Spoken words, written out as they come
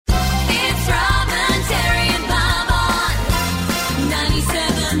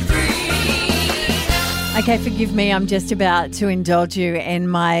Okay, forgive me. I'm just about to indulge you in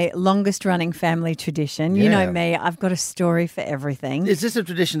my longest running family tradition. You know me. I've got a story for everything. Is this a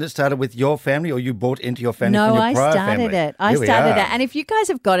tradition that started with your family or you brought into your family No, from your I prior started family? it. I started it. And if you guys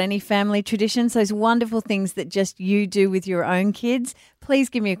have got any family traditions, those wonderful things that just you do with your own kids, please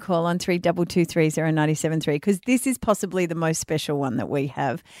give me a call on 32230973 because this is possibly the most special one that we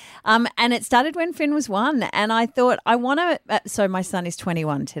have. And it started when Finn was 1 and I thought I want to so my son is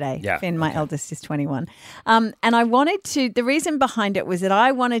 21 today. Yeah, Finn, my eldest, is 21. And I wanted to, the reason behind it was that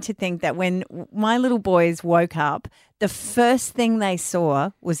I wanted to think that when my little boys woke up, the first thing they saw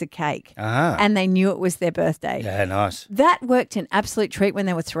was a cake and they knew it was their birthday. Yeah, nice. That worked an absolute treat when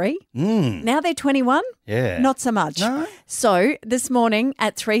they were 3. Now they're 21. Yeah. Not so much. No? So this morning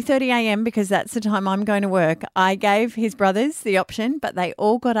at 3:30 a.m, because that's the time I'm going to work, I gave his brothers the option, but they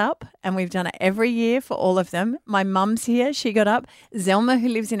all got up and we've done it every year for all of them. My mum's here. She got up. Zelma, who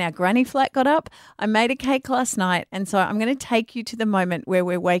lives in our granny flat, got up. I made a cake last night. And so I'm going to take you to the moment where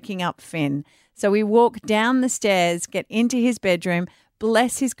we're waking up Finn. So we walk down the stairs, get into his bedroom,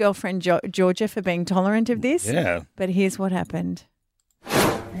 bless his girlfriend Georgia for being tolerant of this. Yeah. But here's what happened.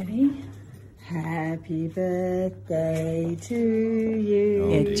 Ready? Happy birthday to you.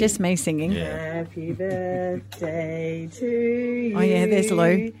 Yeah, just me singing. Happy birthday to you. Oh, yeah, there's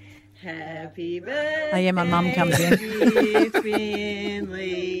Lou. Happy birthday. Oh, yeah, my mum comes in.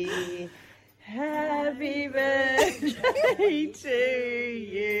 Finley. Happy birthday to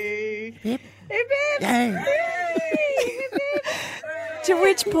you. Yep. Hip, hip. To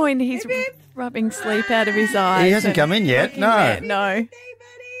which point he's rubbing sleep out of his eyes. He hasn't and come in yet. looking No. at- No. Hey,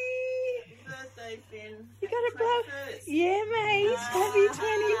 buddy. Birthday, Finn. You got to blow. Yeah, mate. Happy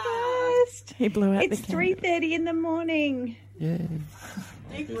 21st. He blew out It's the candle. 3:30 in the morning. Yeah.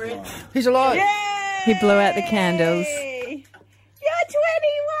 Deep breath. He's alive. Yay! He blew out the candles. You're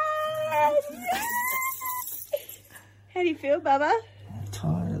 21. How do you feel, Bubba?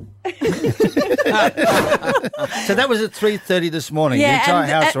 Tired. So that was at 3:30 this morning. The entire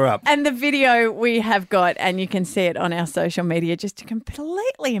house are up. And the video we have got, and you can see it on our social media, just to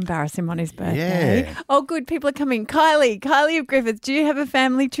completely embarrass him on his birthday. Yeah. Oh, good. People are coming. Kylie of Griffith, do you have a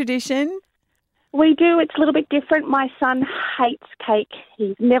family tradition? We do. It's a little bit different. My son hates cake.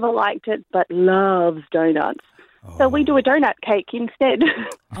 He's never liked it, but loves donuts. So we do a donut cake instead.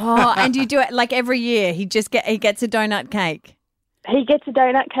 Oh, and you do it like every year. He gets a donut cake. He gets a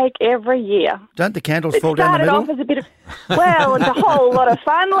donut cake every year. Don't the candles It fall down the started middle? off as a bit of, well, it's a whole lot of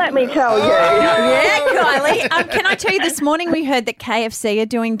fun, let me tell you. Yeah, Kylie. Can I tell you, this morning we heard that KFC are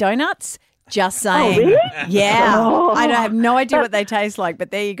doing donuts. Just saying. really? Yeah. Oh. I have no idea what they taste like,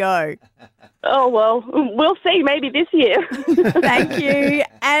 but there you go. Oh, well, we'll see maybe this year. Thank you.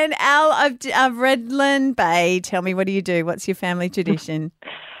 And Al of Redland Bay, tell me, what do you do? What's your family tradition?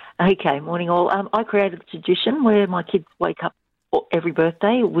 Okay, morning all. I created a tradition where my kids wake up every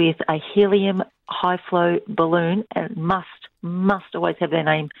birthday with a helium high flow balloon and must always have their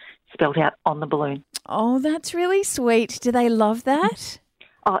name spelt out on the balloon. Oh, that's really sweet. Do they love that?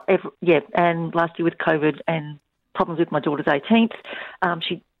 Oh, yeah, and last year with COVID and problems with my daughter's 18th,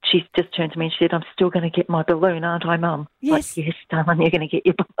 she just turned to me and she said, I'm still going to get my balloon, aren't I, Mum? Yes. Like, yes, darling, you're going to get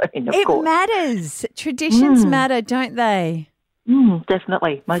your balloon, of It course. matters. Traditions matter, don't they?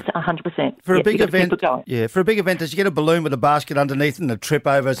 Definitely, most 100%. For a Yes, big you gotta keep event, it going. yeah. For a big event, does you get a balloon with a basket underneath and a trip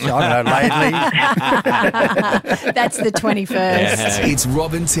over? I don't know, lately. That's the 21st. It's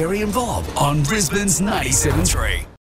Robin, Terry and Bob on Brisbane's 97.3.